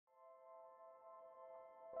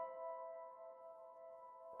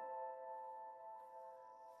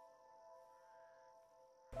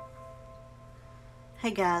Hey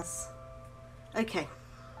guys, okay,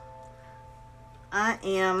 I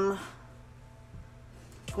am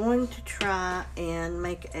going to try and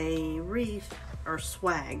make a wreath, or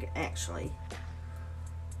swag actually,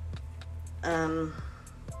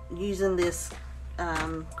 using this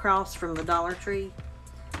cross from the Dollar Tree.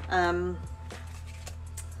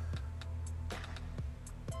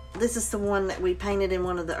 This is the one that we painted in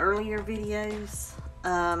one of the earlier videos.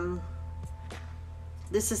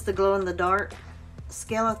 This is the glow-in-the-dark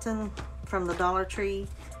skeleton from the Dollar Tree.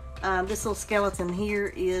 This little skeleton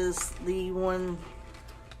here is the one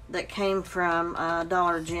that came from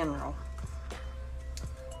Dollar General.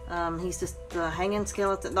 He's just a hanging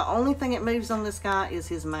skeleton. The only thing that moves on this guy is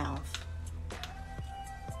his mouth.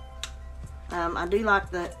 I do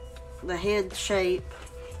like the head shape.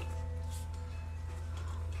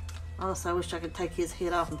 Honestly, I wish I could take his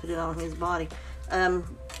head off and put it on his body. And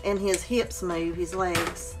his hips move, his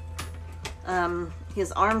legs.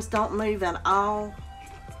 His arms don't move at all.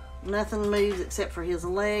 Nothing moves except for his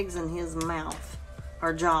legs and his mouth,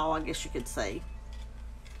 or jaw, I guess you could say.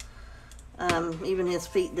 Even his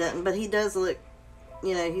feet doesn't, but he does look,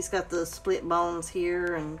 you know, he's got the split bones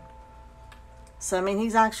here, and so I mean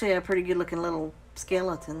he's actually a pretty good looking little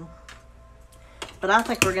skeleton. But I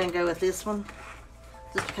think we're gonna go with this one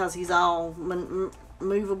just because he's all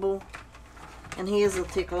movable, and he is a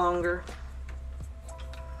tick longer.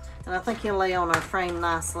 And I think he'll lay on our frame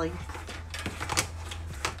nicely.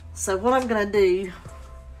 So what I'm going to do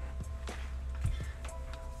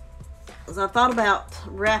is I thought about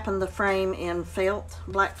wrapping the frame in felt,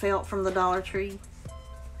 black felt from the Dollar Tree.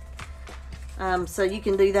 So you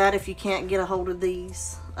can do that if you can't get a hold of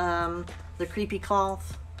these, the creepy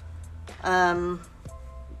cloth. But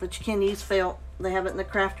you can use felt. They have it in the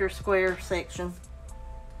Crafter Square section.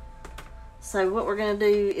 So what we're going to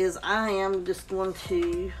do is I am just going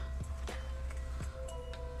to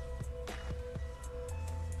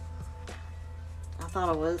thought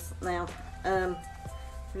I was. Now, we're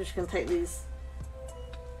just going to take these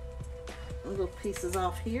little pieces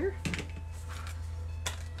off here.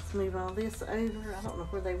 Let's move all this over. I don't know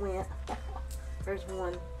where they went. There's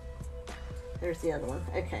one. There's the other one.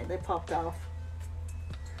 Okay, they popped off.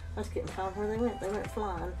 I was getting found where they went. They went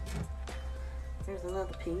flying. There's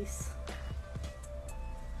another piece.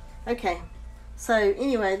 Okay, so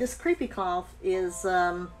anyway, this creepy cloth is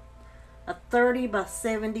a 30 by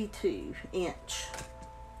 72 inch.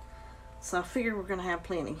 So I figure we're going to have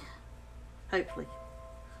plenty, hopefully.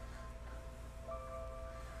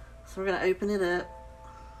 So we're going to open it up.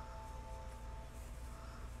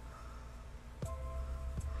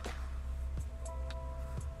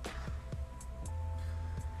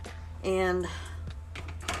 And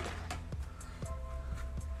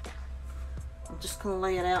I'm just going to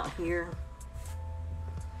lay it out here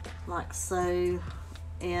like so.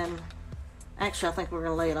 And actually, I think we're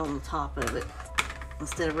going to lay it on the top of it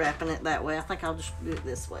instead of wrapping it that way. I think I'll just do it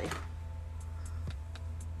this way.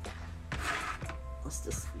 Let's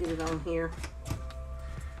just get it on here.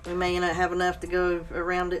 We may not have enough to go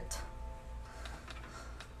around it.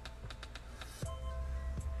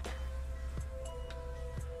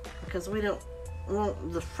 Because we don't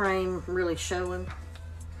want the frame really showing.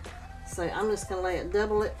 So I'm just going to lay it,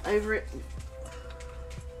 double it over it.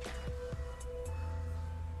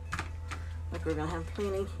 We're going to have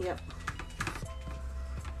plenty. Yep.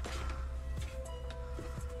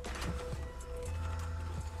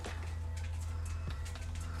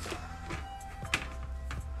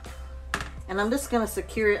 And I'm just going to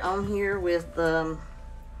secure it on here with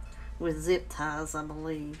zip ties, I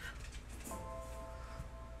believe.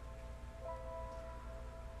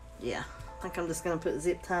 Yeah, I think I'm just going to put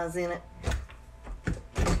zip ties in it.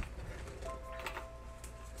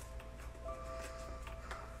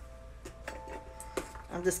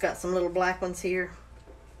 I've just got some little black ones here.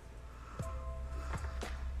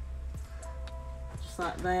 Just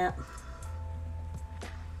like that.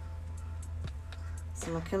 So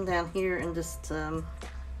I'm going to come down here and just going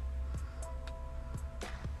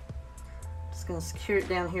to secure it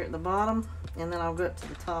down here at the bottom, and then I'll go up to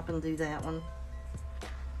the top and do that one.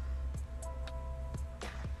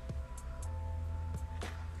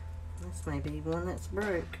 This may be one that's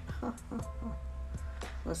broke.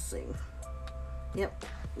 Let's see. Yep,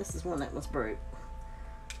 this is one that was broke.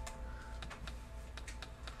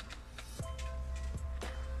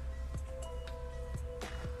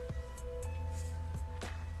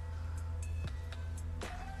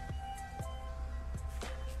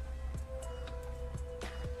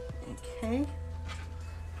 Okay,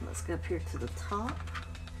 let's go up here to the top.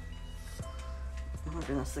 And we're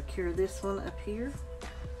going to secure this one up here.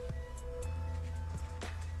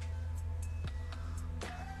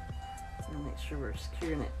 sure we're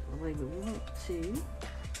securing it the way we want to.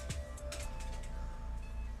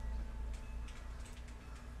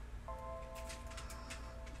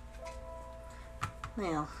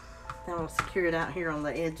 Now, then we'll secure it out here on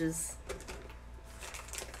the edges.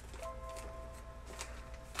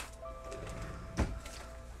 Get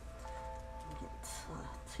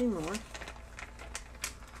 2 more.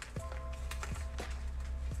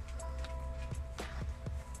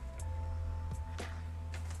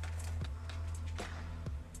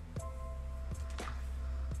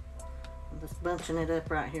 I'm just bunching it up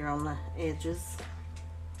right here on the edges.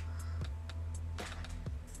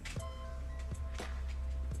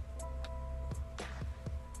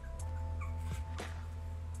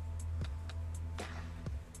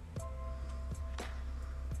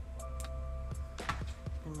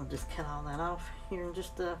 And we'll just cut all that off here in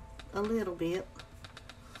just a little bit.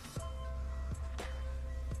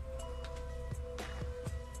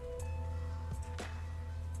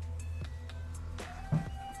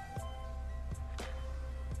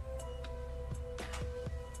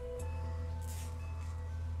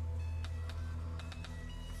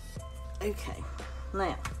 Okay,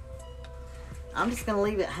 now I'm just going to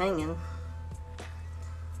leave it hanging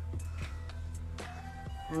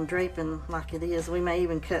and draping like it is. We may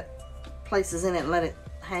even cut places in it and let it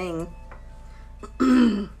hang.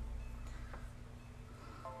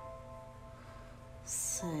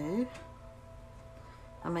 So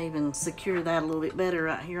I may even secure that a little bit better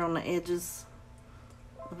right here on the edges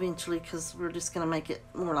eventually, because we're just going to make it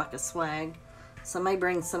more like a swag. So I may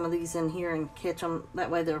bring some of these in here and catch them. That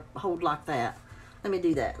way they'll hold like that. Let me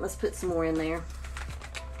do that. Let's put some more in there.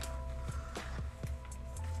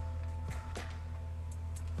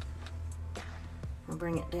 I'll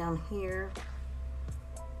bring it down here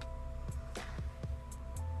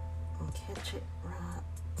and catch it right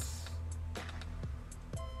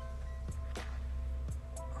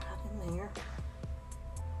in there.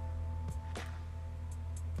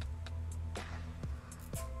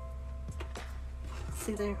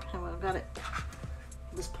 See there how I've got it?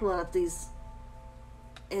 Just pulling up these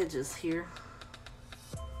edges here.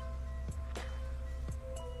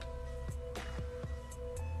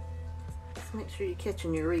 Just make sure you're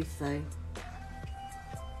catching your wreath though.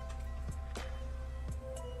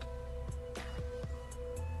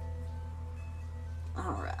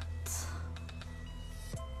 Alright.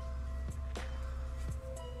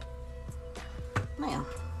 Now,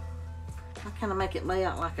 I kind of make it lay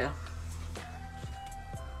out like a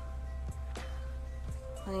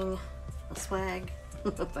thing, a swag,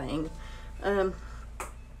 a thing.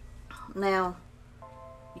 Now,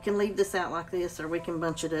 you can leave this out like this, or we can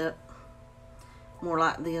bunch it up more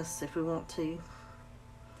like this if we want to.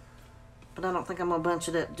 But I don't think I'm going to bunch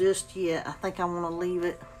it up just yet. I think I want to leave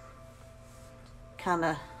it kind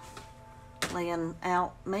of laying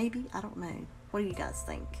out, maybe. I don't know. What do you guys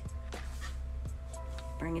think?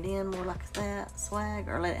 Bring it in more like that, swag,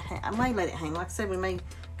 or let it hang. I may let it hang. Like I said, we may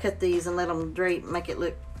cut these and let them drape, make it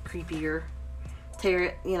look creepier. Tear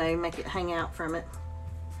it, you know, make it hang out from it.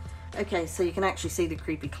 Okay, so you can actually see the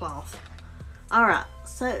creepy cloth. Alright,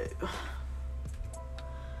 so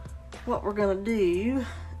what we're going to do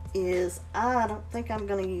is, I don't think I'm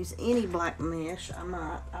going to use any black mesh. I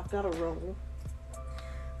might. I've got a roll.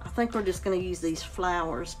 I think we're just going to use these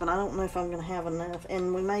flowers, but I don't know if I'm going to have enough.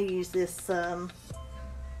 And we may use this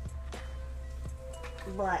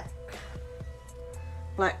black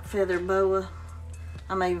feather boa.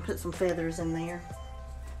 I may even put some feathers in there.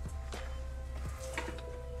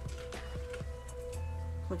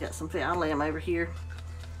 We got some feathers. I'll lay them over here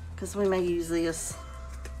because we may use this.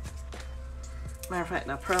 Matter of fact,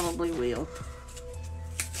 I probably will.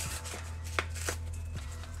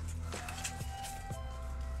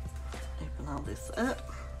 Open all this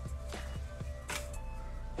up.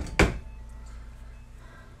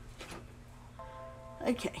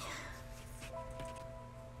 Okay.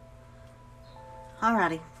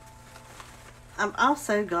 Alrighty. I've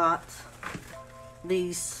also got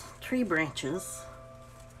these tree branches.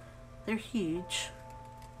 They're huge.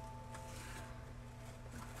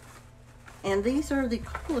 And these are the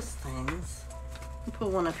coolest things. I'll pull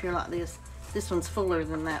one up here like this. This one's fuller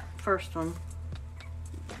than that first one.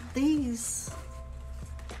 These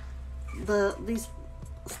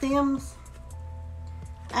stems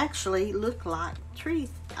actually look like trees.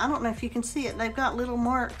 I don't know if you can see it. They've got little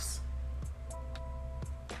marks,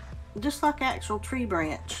 just like actual tree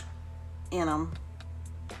branch in them.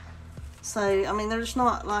 So, I mean, they're just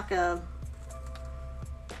not like a,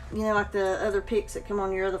 you know, like the other picks that come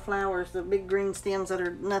on your other flowers, the big green stems that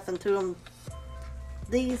are nothing to them.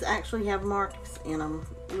 These actually have marks in them,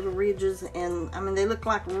 little ridges, and I mean, they look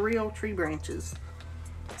like real tree branches.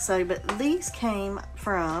 So, but these came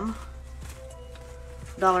from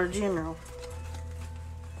Dollar General.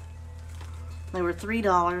 They were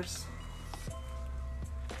 $3,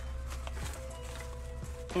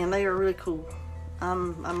 and they are really cool.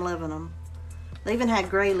 I'm loving them. They even had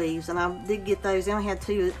gray leaves, and I did get those. They only had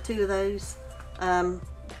two of those,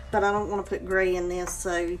 but I don't want to put gray in this.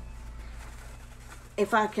 So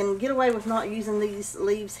if I can get away with not using these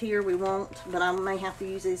leaves here, we won't. But I may have to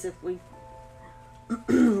use these if we,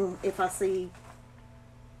 if I see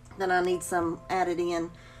that I need some added in.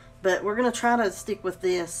 But we're gonna try to stick with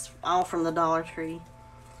this, all from the Dollar Tree,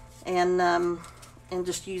 and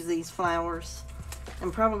just use these flowers.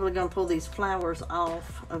 I'm probably going to pull these flowers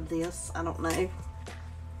off of this. I don't know.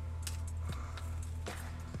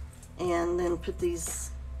 And then put these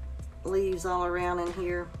leaves all around in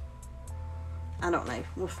here. I don't know.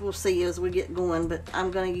 We'll see as we get going. But I'm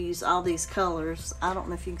going to use all these colors. I don't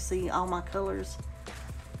know if you can see all my colors.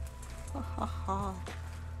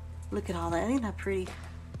 Look at all that. Ain't that pretty?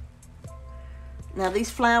 Now these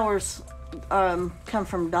flowers come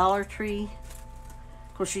from Dollar Tree.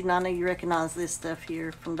 Of course, I know you recognize this stuff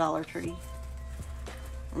here from Dollar Tree.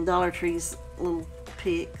 And Dollar Tree's little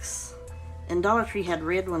picks. And Dollar Tree had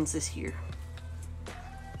red ones this year.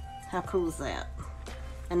 How cool is that?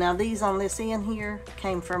 And now these on this end here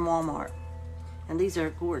came from Walmart. And these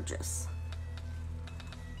are gorgeous.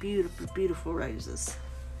 Beautiful, beautiful roses.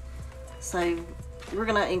 So we're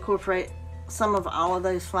going to incorporate some of all of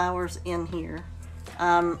those flowers in here.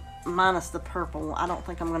 Minus the purple. I don't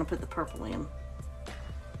think I'm going to put the purple in.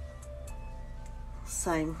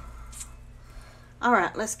 So,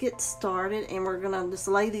 alright, let's get started, and we're going to just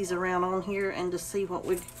lay these around on here and just see what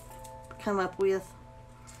we come up with.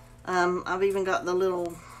 I've even got the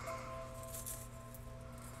little,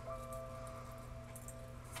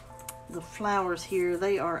 the flowers here.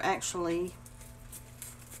 They are actually,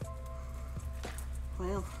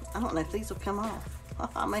 well, I don't know if these will come off.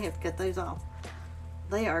 I may have to cut those off.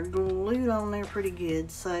 They are glued on there pretty good,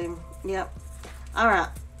 so, yep. Alright.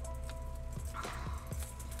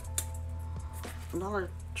 Dollar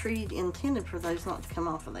Tree intended for those not to come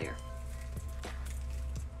off of there.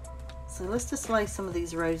 So let's just lay some of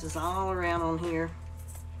these roses all around on here.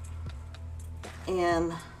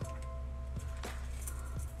 And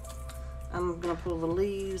I'm going to pull the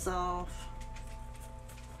leaves off.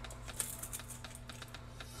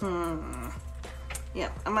 Yeah,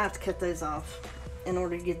 I'm going to have to cut those off in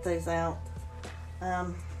order to get those out. Let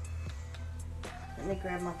me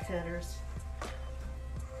grab my cutters.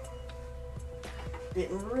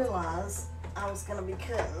 Didn't realize I was going to be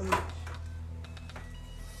cutting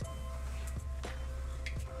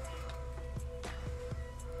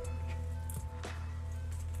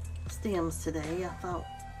stems today. I thought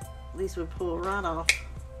these would pull right off.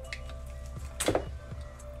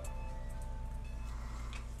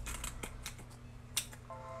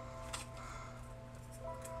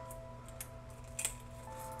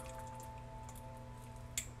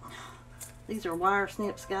 These are wire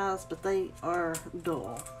snips, guys, but they are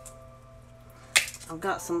dull. I've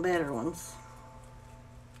got some better ones.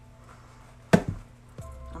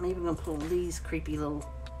 I'm even going to pull these creepy little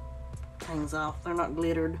things off. They're not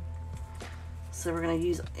glittered. So we're going to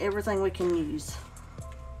use everything we can use.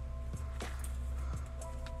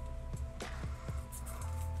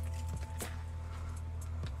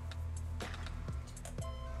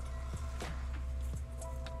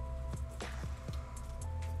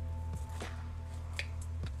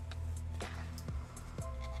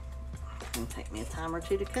 It'll take me a time or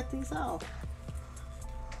two to cut these off.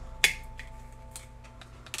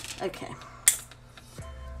 Okay.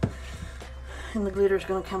 And the glitter's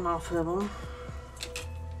going to come off of them.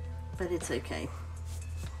 But it's okay.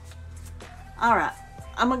 Alright.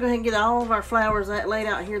 I'm going to go ahead and get all of our flowers laid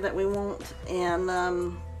out here that we want.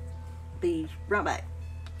 And be right back.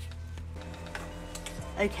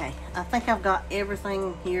 Okay. I think I've got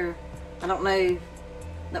everything here. I don't know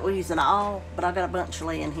that we'll use it all, but I've got a bunch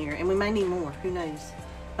laying here, and we may need more, who knows.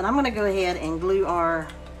 But I'm going to go ahead and glue our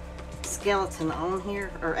skeleton on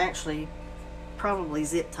here, or actually probably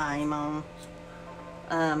zip tie him on,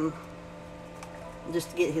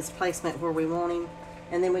 just to get his placement where we want him,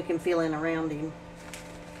 and then we can fill in around him.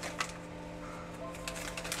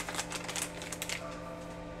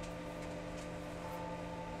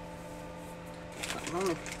 Something on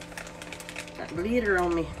me. Got glitter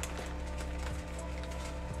on me.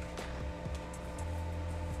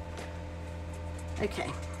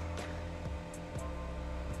 Okay,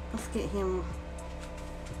 let's get him.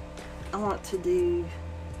 I want to do,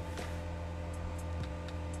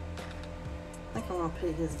 I think I want to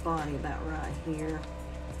put his body about right here.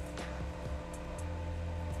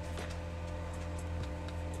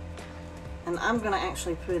 And I'm going to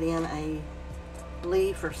actually put in a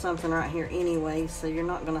leaf or something right here anyway, so you're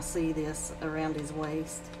not going to see this around his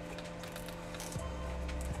waist.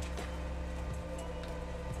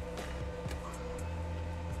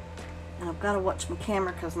 And I've got to watch my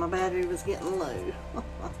camera because my battery was getting low.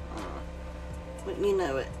 Wouldn't you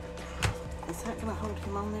know it. Is that going to hold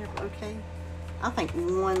him on there okay? I think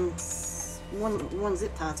one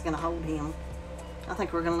zip tie is going to hold him. I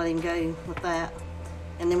think we're going to let him go with that.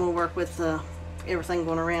 And then we'll work with everything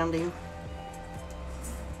going around him.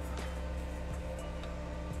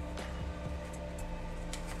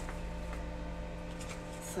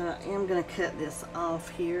 So I am going to cut this off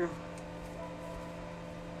here.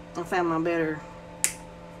 I found my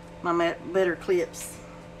better clips,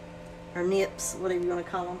 or nips, whatever you want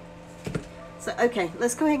to call them. So okay,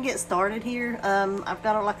 let's go ahead and get started here. I've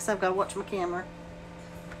got to, like I said, I've got to watch my camera,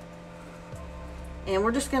 and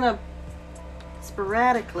we're just going to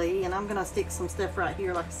sporadically, and I'm going to stick some stuff right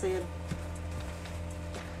here, like I said.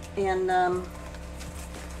 And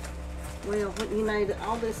well, you know that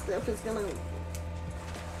all this stuff is going to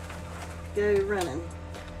go running.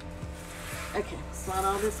 Okay, slide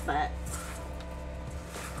all this back.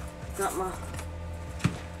 Got my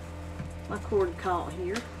cord caught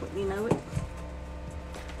here, wouldn't you know it.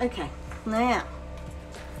 Okay, now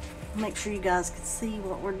make sure you guys can see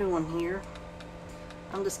what we're doing here.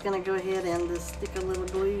 I'm just going to go ahead and just stick a little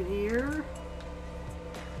glue here,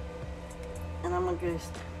 and I'm going to go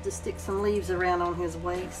just stick some leaves around on his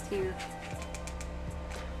waist here.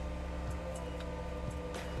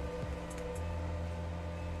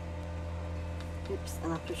 Oops,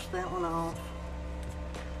 and I pushed that one off.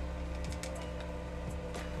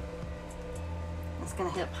 It's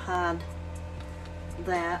going to help hide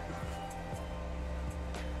that.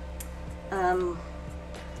 I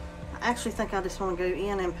actually think I just want to go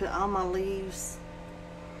in and put all my leaves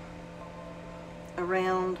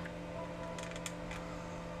around.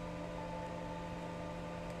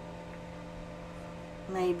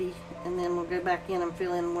 Maybe, and then we'll go back in and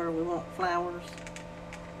fill in where we want flowers.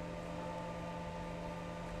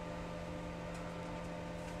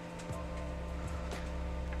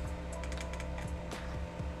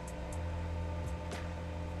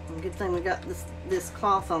 Good thing we got this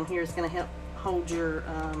cloth on here is going to help hold your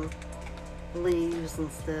leaves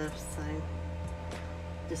and stuff, so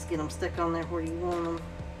just get them stuck on there where you want them.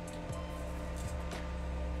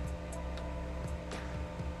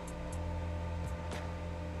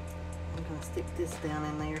 I'm going to stick this down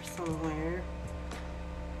in there somewhere,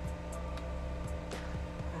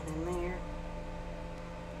 right in there.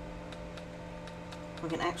 We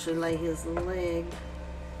can actually lay his leg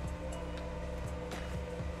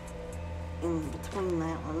in between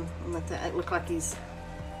that one and let that look like he's,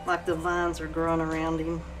 like the vines are growing around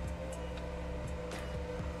him.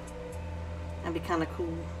 That'd be kind of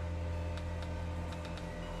cool.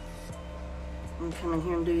 And come in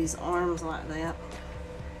here and do his arms like that.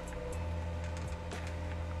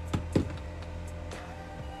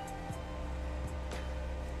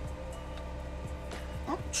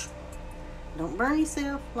 Ouch. Don't burn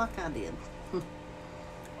yourself like I did.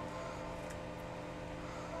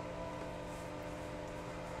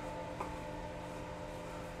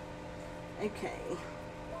 Okay.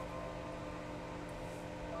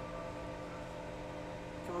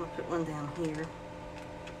 I'm going to put one down here.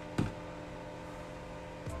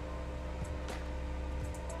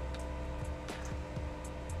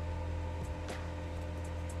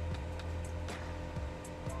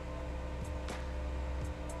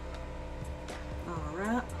 All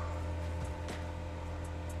right.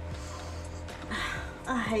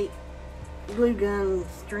 I hate glue gun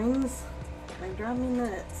strings. They drive me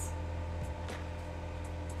nuts.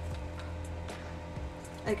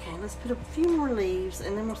 Okay, let's put a few more leaves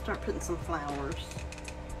and then we'll start putting some flowers.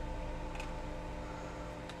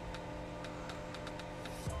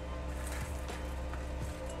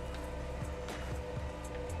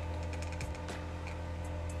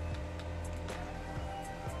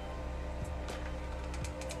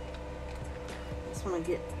 Just want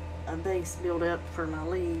to get a base built up for my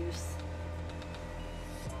leaves.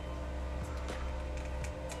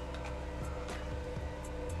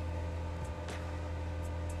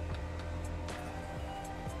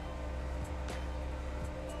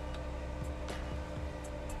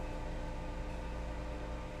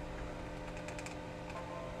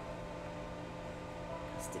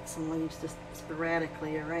 Stick some leaves just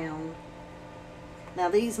sporadically around. Now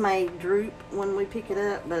these may droop when we pick it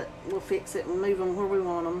up, but we'll fix it and move them where we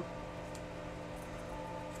want them.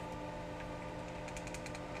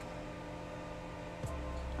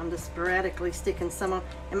 I'm just sporadically sticking some on,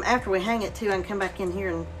 and after we hang it too, I can come back in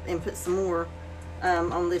here and put some more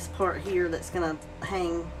on this part here that's gonna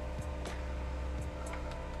hang.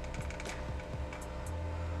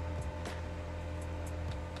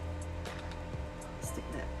 Stick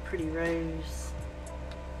that pretty rose.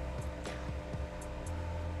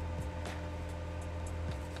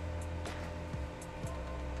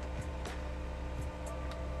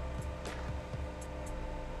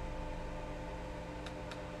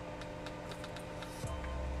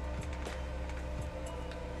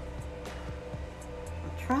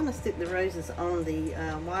 Trying to stick the roses on the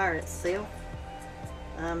wire itself.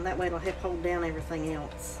 That way it'll help hold down everything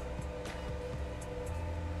else.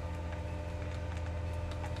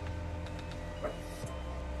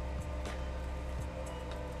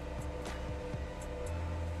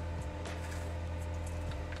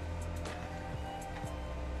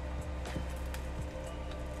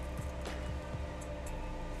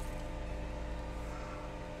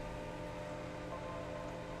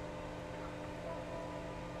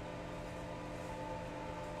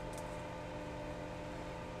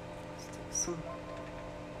 Some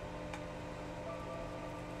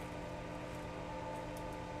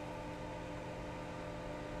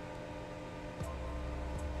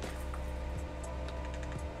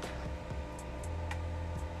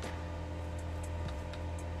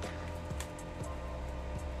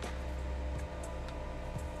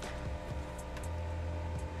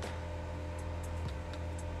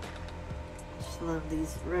just love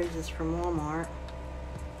these roses from Walmart.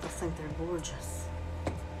 I think they're gorgeous.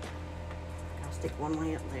 Stick one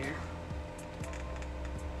way up there.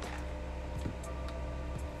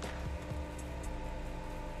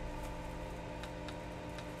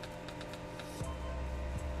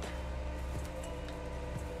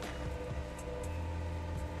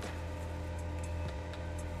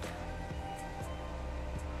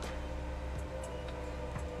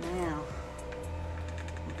 Now,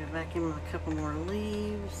 I'll go back in with a couple more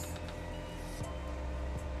leaves.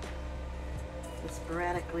 Just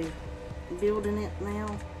sporadically building it now.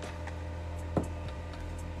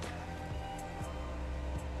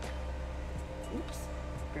 Oops,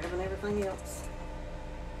 grabbing everything else.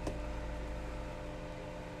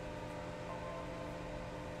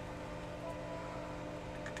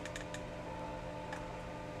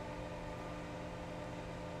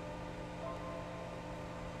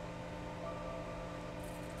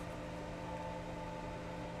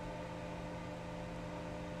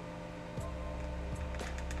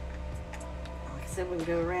 So we can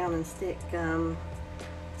go around and stick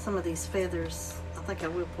some of these feathers. I think I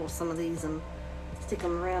will pull some of these and stick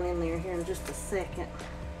them around in there here in just a second.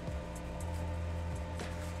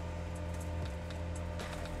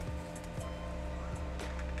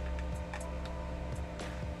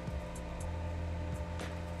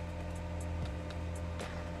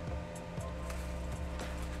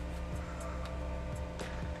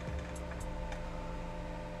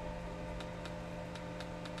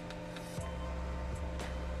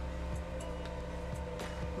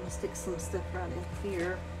 Stick some stuff right in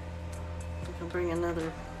here. I think I'll bring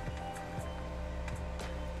another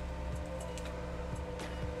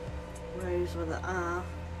rose with an eye.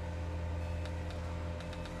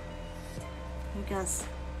 You guys,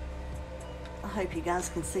 I hope you guys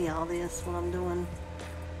can see all this, what I'm doing.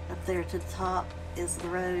 Up there to the top is the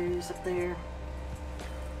rose up there.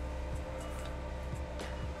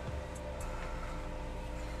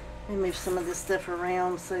 Let me move some of this stuff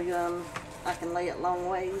around so I can lay it long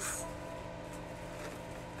ways.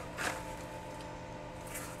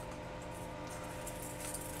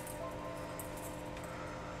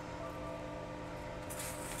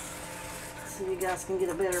 So you guys can get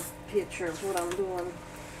a better picture of what I'm doing.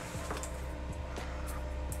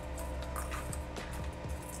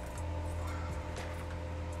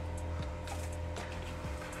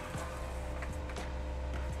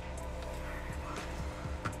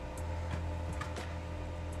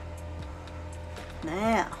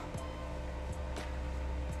 Now,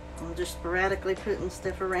 I'm just sporadically putting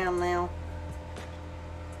stuff around now.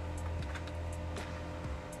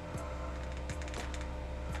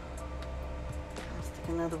 I'll stick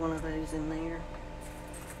another one of those in there.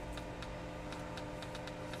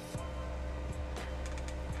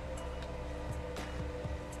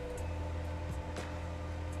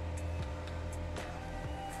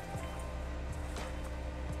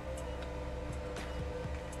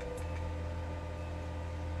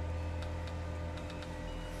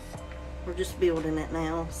 We're just building it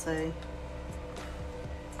now, so,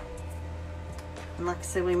 and like I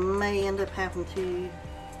said, we may end up having to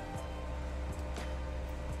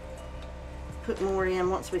put more in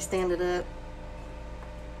once we stand it up.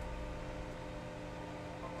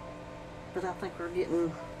 but I think we're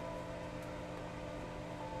getting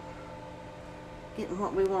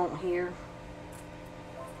what we want here.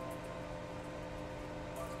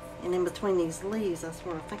 And in between these leaves, that's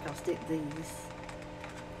where I think I'll stick these.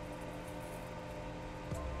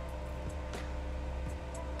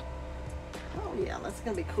 Oh yeah, that's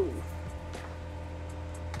gonna be cool.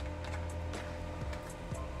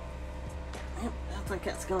 Yep, I think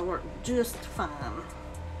that's gonna work just fine.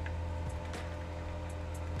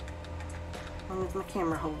 As long as my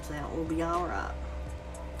camera holds out, we'll be all right.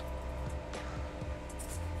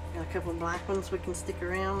 Got a couple of black ones we can stick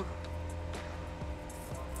around.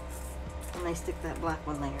 I may stick that black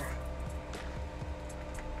one there.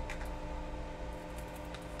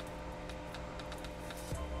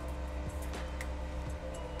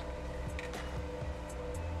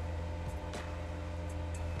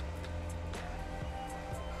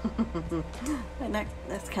 And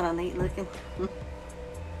that's kind of neat looking.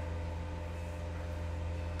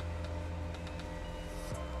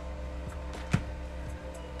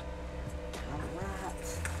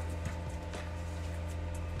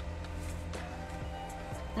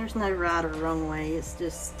 There's no right or wrong way, it's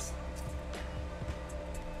just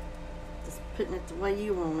putting it the way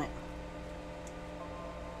you want it.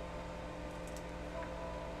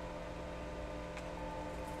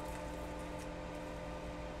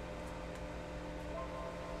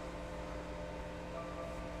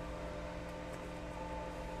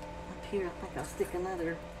 Up here, I think I'll stick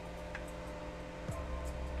another.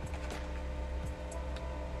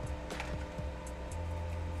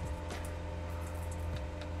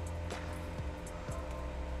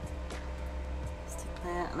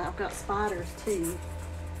 And I've got spiders too.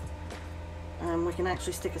 We can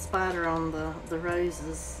actually stick a spider on the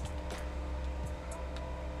roses.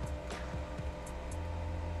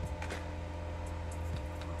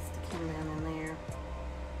 Stick him down in there.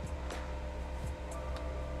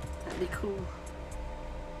 That'd be cool.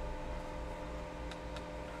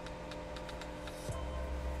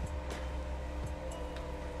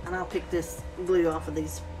 And I'll pick this glue off of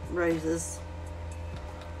these roses,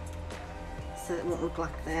 so it won't look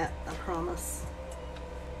like that, I promise.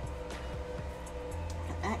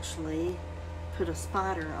 I can actually put a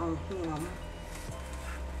spider on him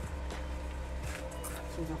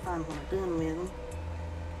as soon as I find what I'm doing with him.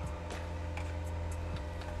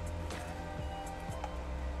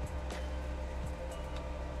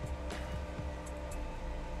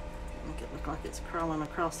 Make it look like it's crawling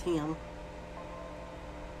across him.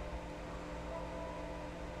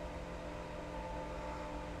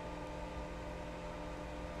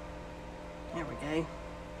 There we go.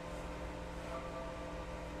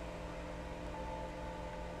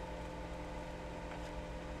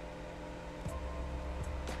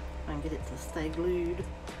 If I can get it to stay glued,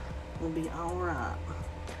 we'll be all right.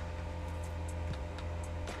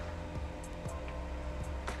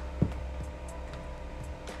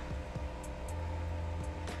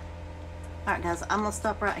 Alright guys, I'm going to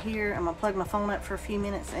stop right here. I'm going to plug my phone up for a few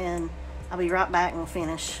minutes and I'll be right back and we'll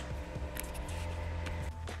finish.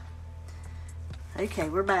 Okay,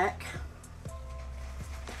 we're back.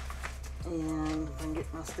 And I can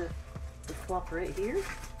get my stuff to flop right here.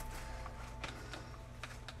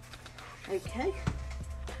 Okay.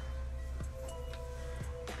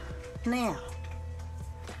 Now,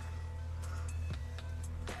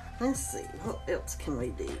 let's see, what else can we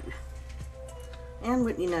do? And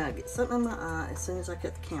wouldn't you know, I get something in my eye as soon as I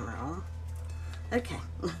cut the camera on. Okay.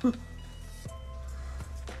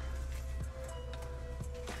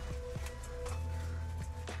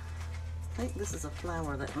 I think this is a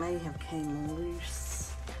flower that may have came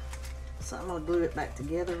loose. So I'm going to glue it back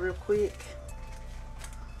together real quick.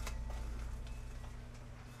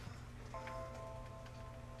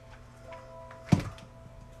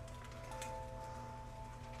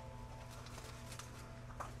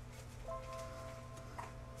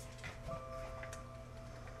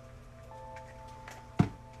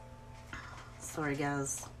 Sorry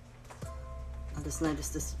guys, I just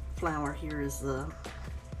noticed this flower here is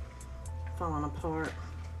falling apart.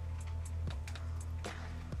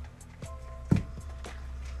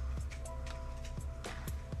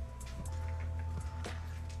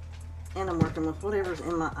 And I'm working with whatever's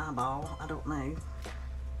in my eyeball, I don't know.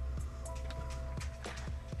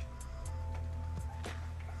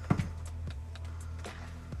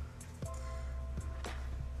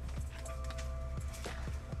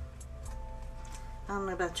 I don't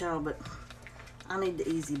know about y'all, but I need the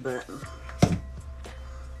easy button.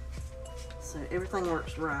 So everything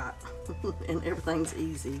works right and everything's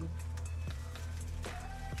easy.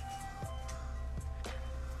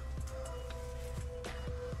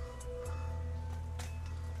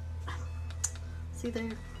 See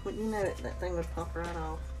there? When you know it, that thing would pop right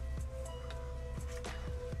off.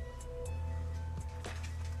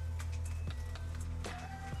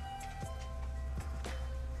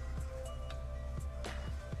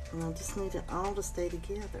 And I just need it all to stay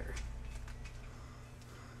together.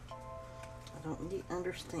 I don't really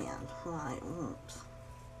understand why it won't.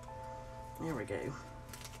 There we go.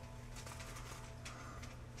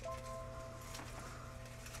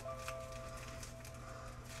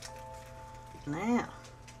 Now.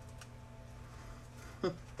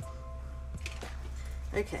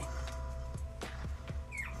 Okay.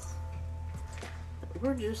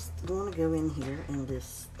 We're just going to go in here and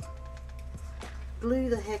just glue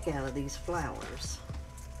the heck out of these flowers.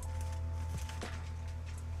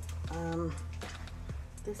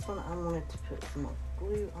 This one I wanted to put some more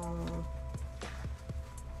glue on.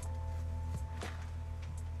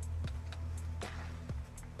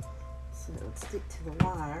 So it would stick to the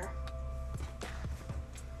wire.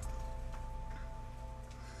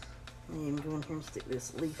 And you can go in here and stick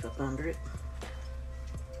this leaf up under it.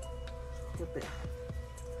 Help it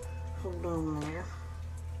hold on there.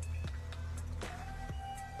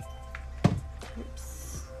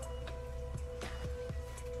 Oops.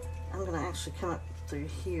 I'm going to actually come up through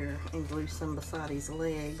here and glue some beside his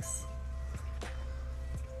legs.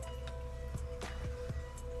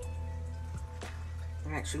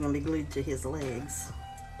 They're actually going to be glued to his legs.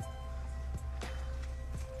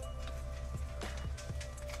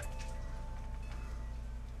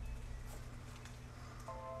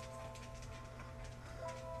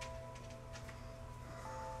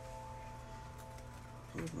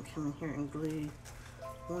 You can come in here and glue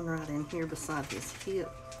one right in here beside his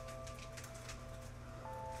hip.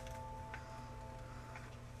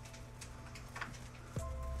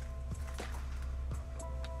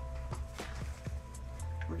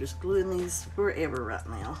 We're just gluing these wherever right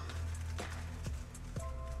now.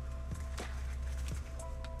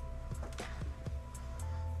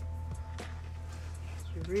 So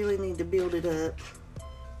we really need to build it up.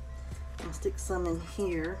 I'll stick some in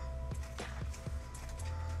here.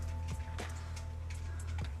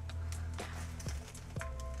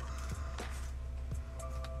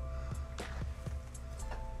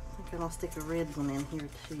 I'll stick a red one in here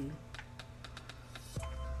too.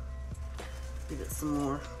 Give it some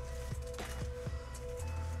more.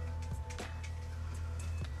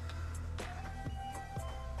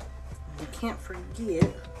 You can't forget,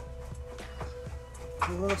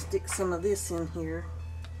 I want to stick some of this in here.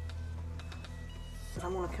 But I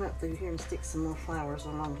want to come up through here and stick some more flowers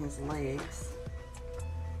along his legs.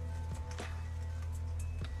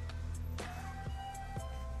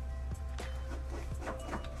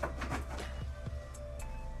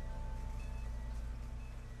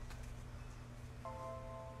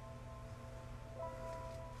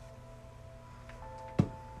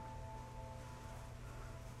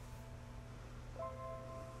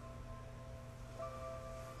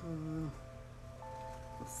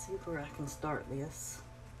 Let's see where I can start this.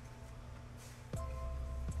 And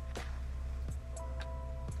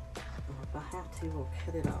if I have to, we'll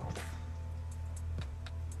cut it off.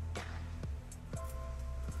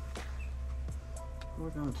 We're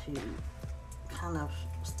going to kind of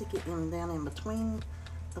stick it in down in between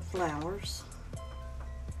the flowers.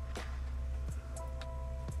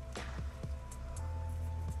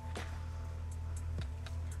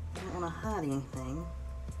 Don't want to hide anything.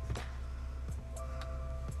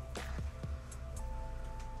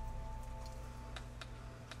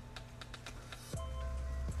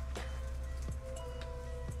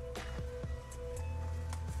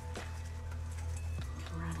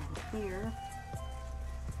 Here.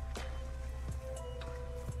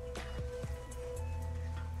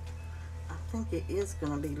 I think it is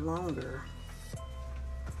going to be longer.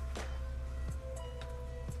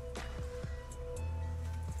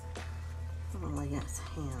 I'm going to lay out his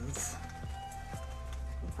hands.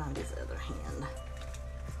 Find his other hand.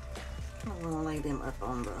 I'm going to lay them up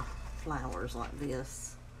on the flowers like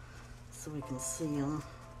this so we can see them.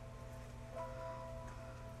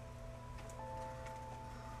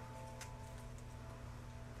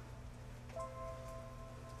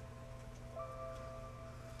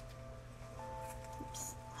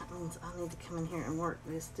 I need to come in here and work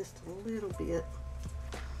this just a little bit.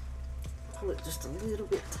 Pull it just a little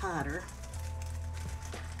bit tighter.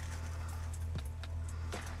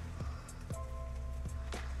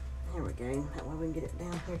 There we go. That way we can get it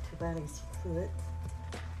down here to about his foot.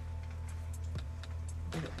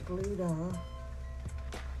 Get it glued on.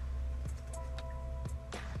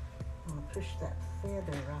 I'm going to push that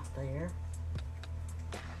feather right there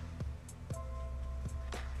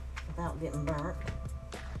without getting burnt.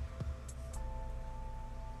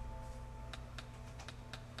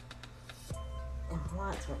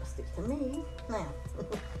 lights want to stick to me now.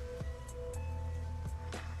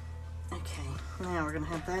 Okay, now we're going to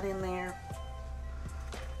have that in there.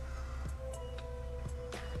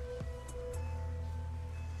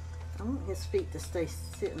 I want his feet to stay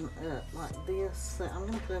sitting up like this. So I'm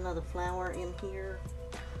going to put another flower in here.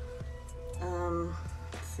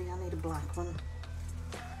 See, I need a black one.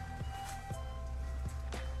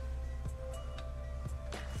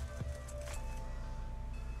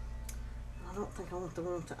 I don't think I want the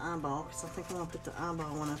one with the eyeball, because I think I'm going to put the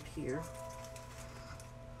eyeball one up here.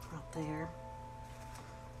 Right there.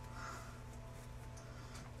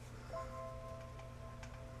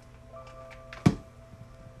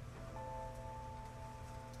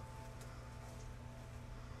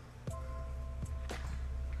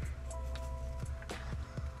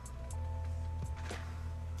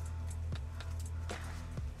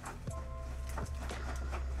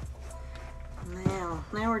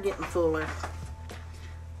 Now we're getting fuller.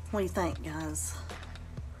 What do you think, guys?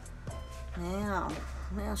 Now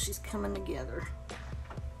she's coming together.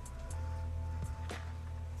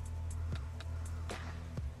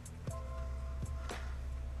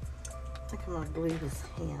 I think I'm gonna glue his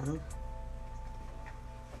hand.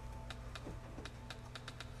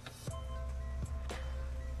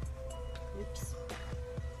 Oops.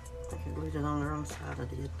 I think I glued it on the wrong side. I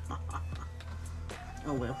did.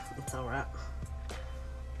 Oh well, it's all right.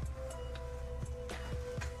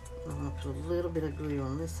 I'm going to put a little bit of glue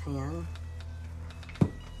on this hand,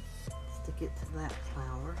 stick it to that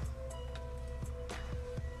flower.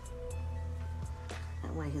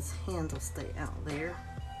 That way his hands will stay out there.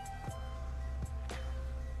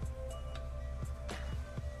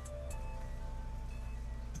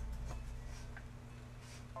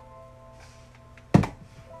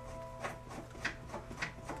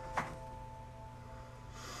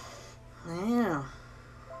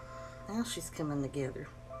 Now she's coming together.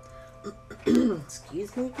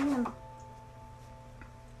 Excuse me again.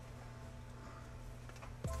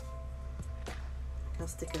 I'll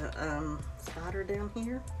stick a spider down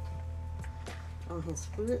here on his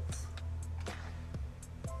foot.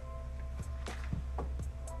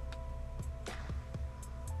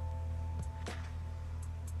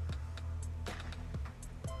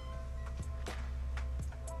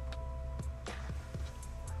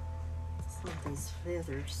 Some of these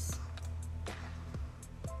feathers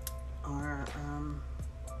are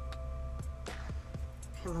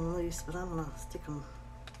coming loose, but I'm going to stick them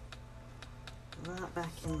right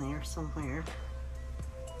back in there somewhere.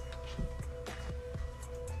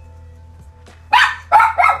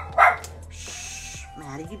 Shh,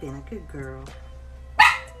 Maddie, you've been a good girl.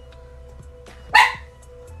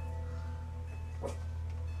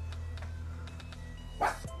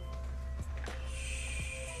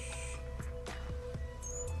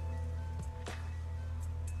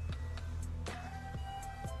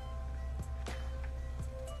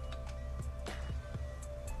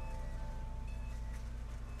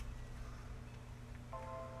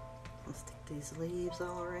 Stick these leaves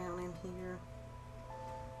all around in here.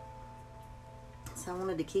 So I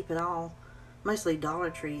wanted to keep it all mostly Dollar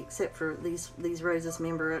Tree, except for these roses.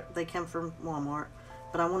 Remember, they come from Walmart,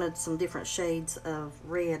 but I wanted some different shades of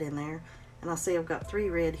red in there, and I see I've got 3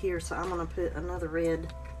 red here, so I'm going to put another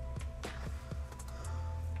red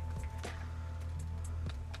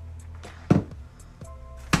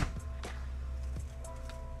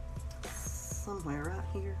somewhere right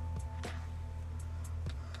here.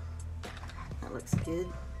 That looks good.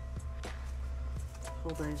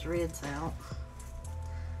 Pull those reds out.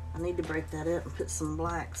 I need to break that up and put some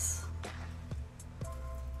blacks. I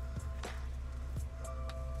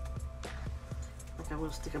think I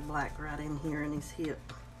will stick a black right in here in his hip.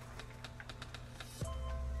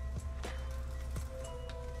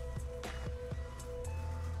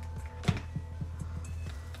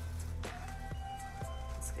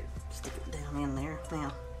 Let's go stick it down in there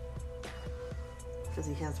now, because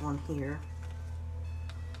he has one here.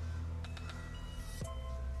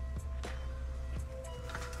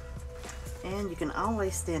 And you can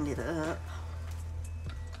always stand it up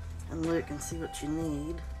and look and see what you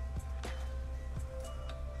need.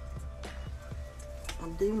 I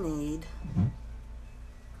do need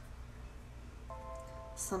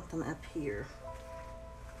something up here.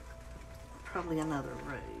 Probably another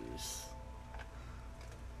rose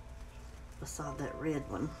beside that red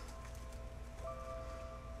one.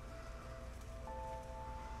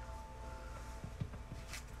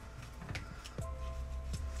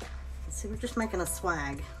 See, we're just making a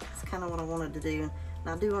swag. That's kind of what I wanted to do. And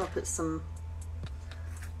I do want to put some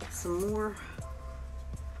more.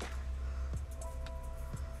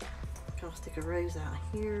 I'll stick a rose out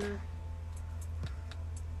here.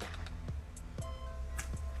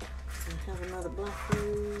 another black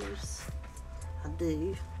rose? I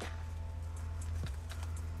do.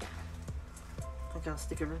 I think I'll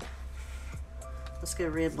stick a, let's go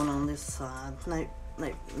red one on this side. Nope,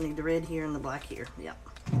 nope, need the red here and the black here. Yep.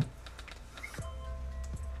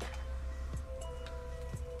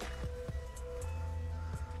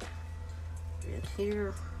 Red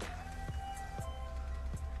here.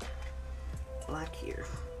 Black here.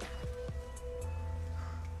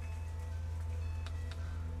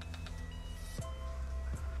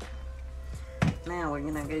 Now we're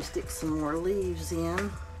gonna go stick some more leaves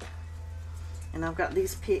in. And I've got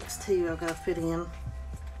these picks too I've got to put in.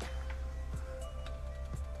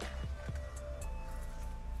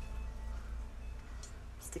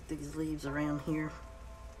 Stick these leaves around here.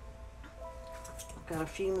 I've got a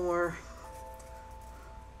few more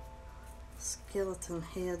skeleton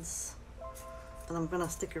heads that I'm gonna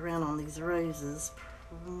stick around on these roses.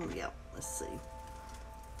 Yep, let's see. I'm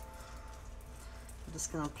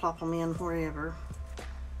just gonna plop them in wherever.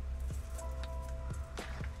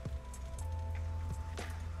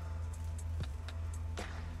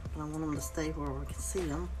 But I want them to stay where we can see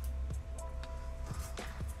them.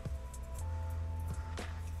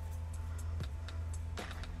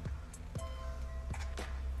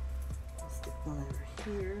 I'll stick one over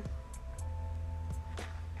here.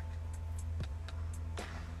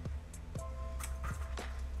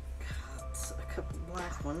 Got a couple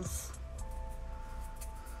black ones.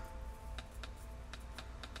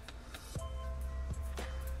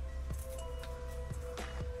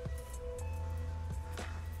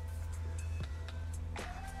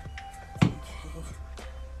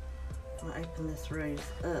 I'm going to open this rose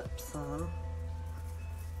up some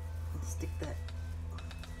and stick that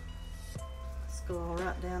skull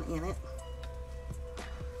right down in it.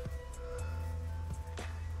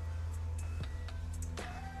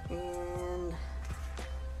 And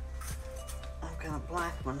I've got a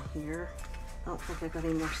black one here. I don't think I've got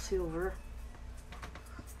any more silver.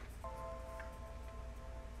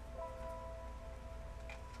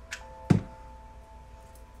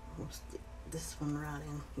 We'll stick this one right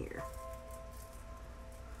in here.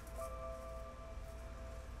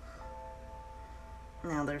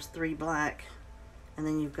 Now there's 3 black, and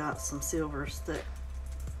then you've got some silver stuck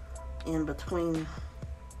in between.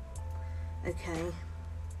 Okay,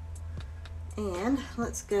 and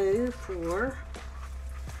let's go for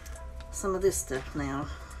some of this stuff now.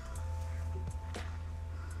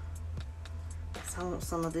 So I want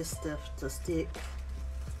some of this stuff to stick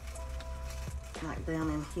like down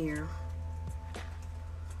in here.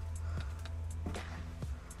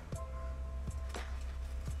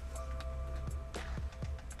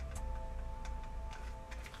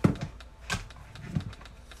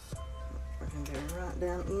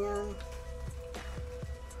 Down in,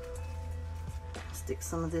 stick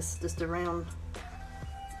some of this just around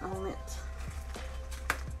on it.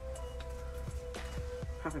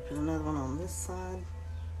 Probably put another one on this side.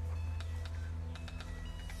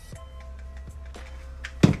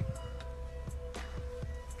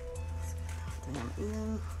 Down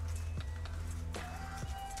in.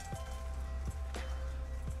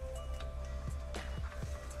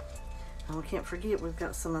 And we can't forget we've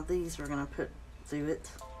got some of these we're going to put through it.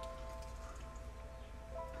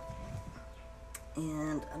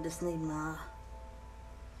 And I just need my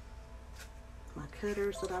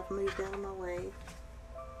cutters that I've moved out of my way.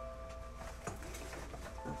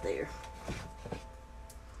 Up there.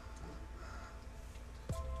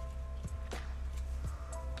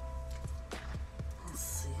 Let's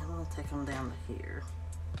see, I'm going to take them down to here.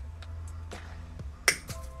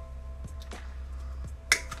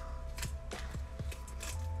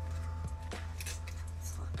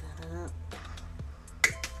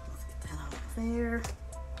 There.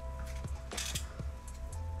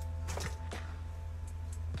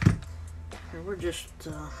 Here we're just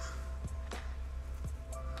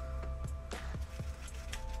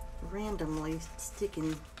randomly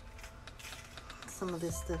sticking some of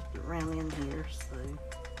this stuff around in here, so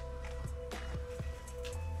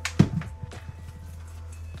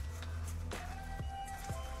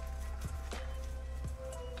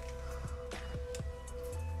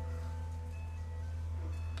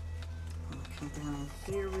down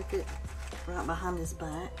in here with it, right behind his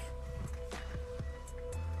back.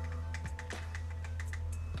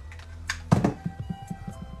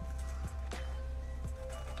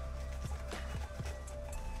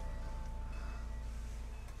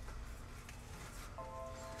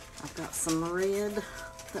 I've got some red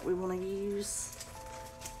that we want to use.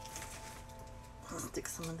 I'll stick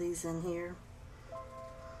some of these in here.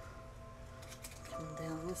 Coming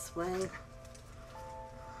down this way.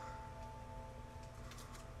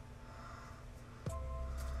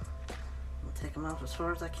 take them off as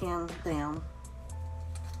far as I can down.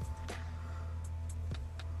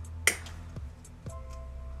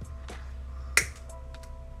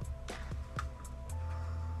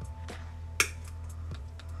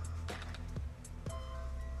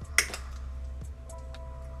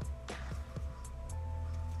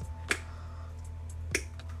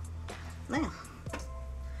 Now, let's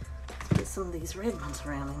get some of these red ones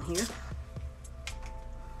around in here.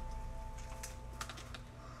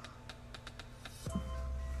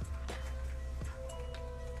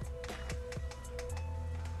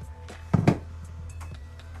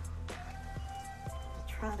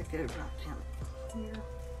 Try to go right down here.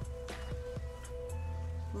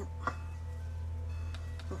 Yep.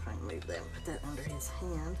 If I can move that and put that under his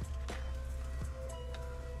hand.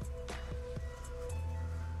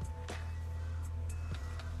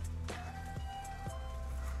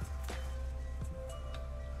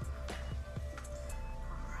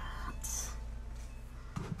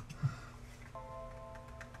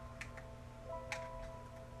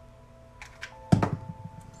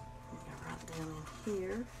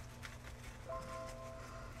 Here.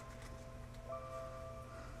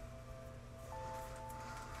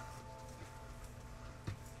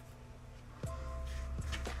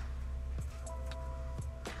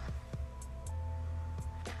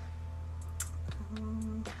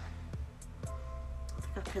 I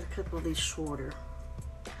think I'll cut a couple of these shorter.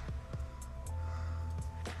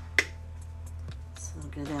 So I'll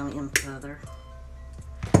go down in further.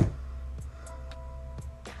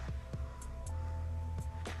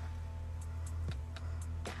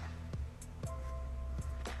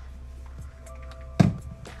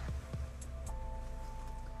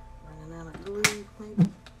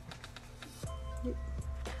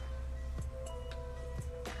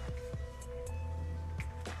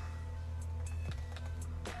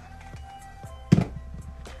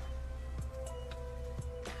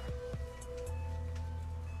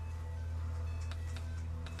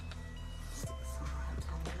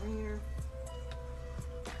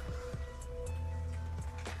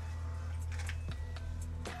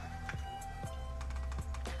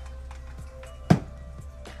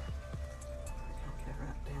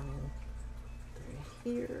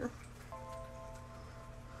 Here.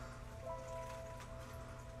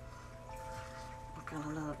 I've got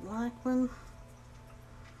another black one.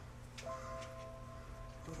 I'm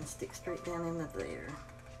going to stick straight down into there.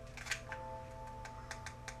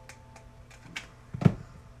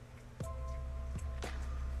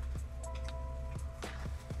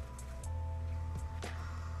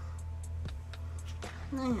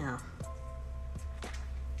 Now,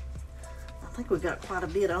 I think we've got quite a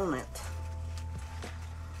bit on it.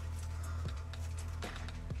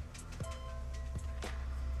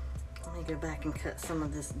 Go back and cut some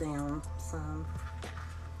of this down some.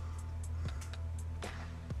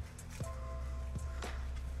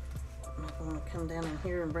 I want to come down in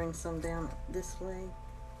here and bring some down this way.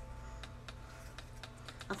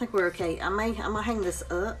 I think we're okay. I'm gonna hang this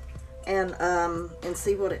up and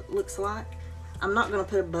see what it looks like. I'm not gonna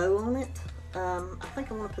put a bow on it. I think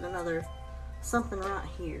I want to put another something right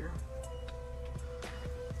here.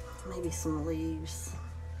 Maybe some leaves.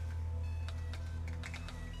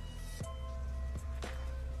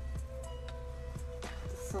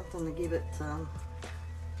 Something to give it, there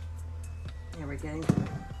we go.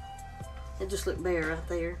 It just looked bare right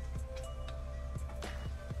there.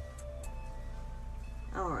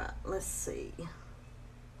 Alright, let's see.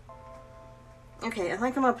 Okay, I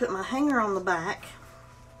think I'm going to put my hanger on the back.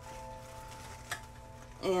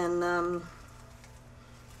 And,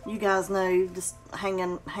 you guys know just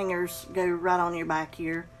hangers go right on your back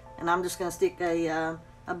here. And I'm just going to stick a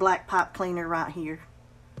black pipe cleaner right here.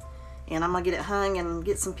 And I'm going to get it hung and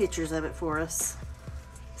get some pictures of it for us.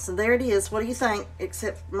 So there it is. What do you think?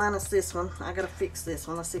 Except minus this one. I got to fix this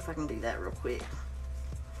one. Let's see if I can do that real quick.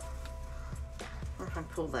 Or if I can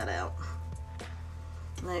pull that out.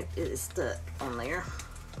 Nope, it is stuck on there.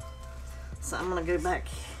 So I'm going to go back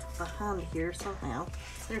behind here somehow.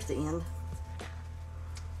 There's the end.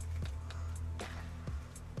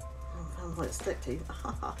 I don't know what it's stuck to.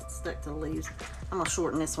 It's stuck to the leaves. I'm going to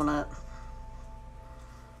shorten this one up.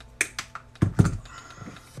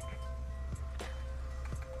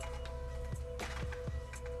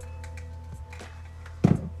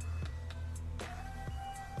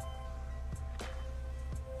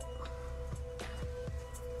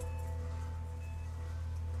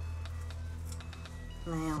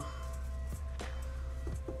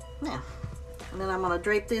 Now, and then I'm going to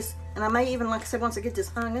drape this, and I may even, like I said, once I get this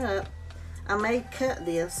hung up, I may cut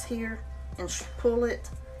this here and pull it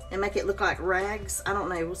and make it look like rags. I don't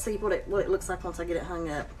know. We'll see what it looks like once I get it hung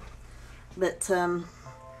up. But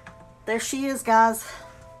there she is, guys.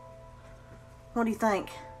 What do you think?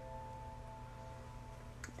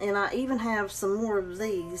 And I even have some more of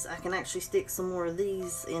these. I can actually stick some more of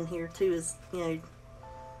these in here too, as you know,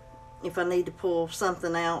 if I need to pull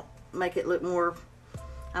something out, make it look more,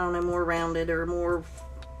 I don't know, more rounded or more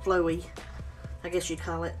flowy, I guess you'd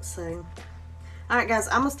call it. So alright guys,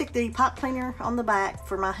 I'm gonna stick the pot cleaner on the back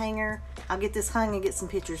for my hanger. I'll get this hung and get some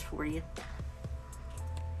pictures for you.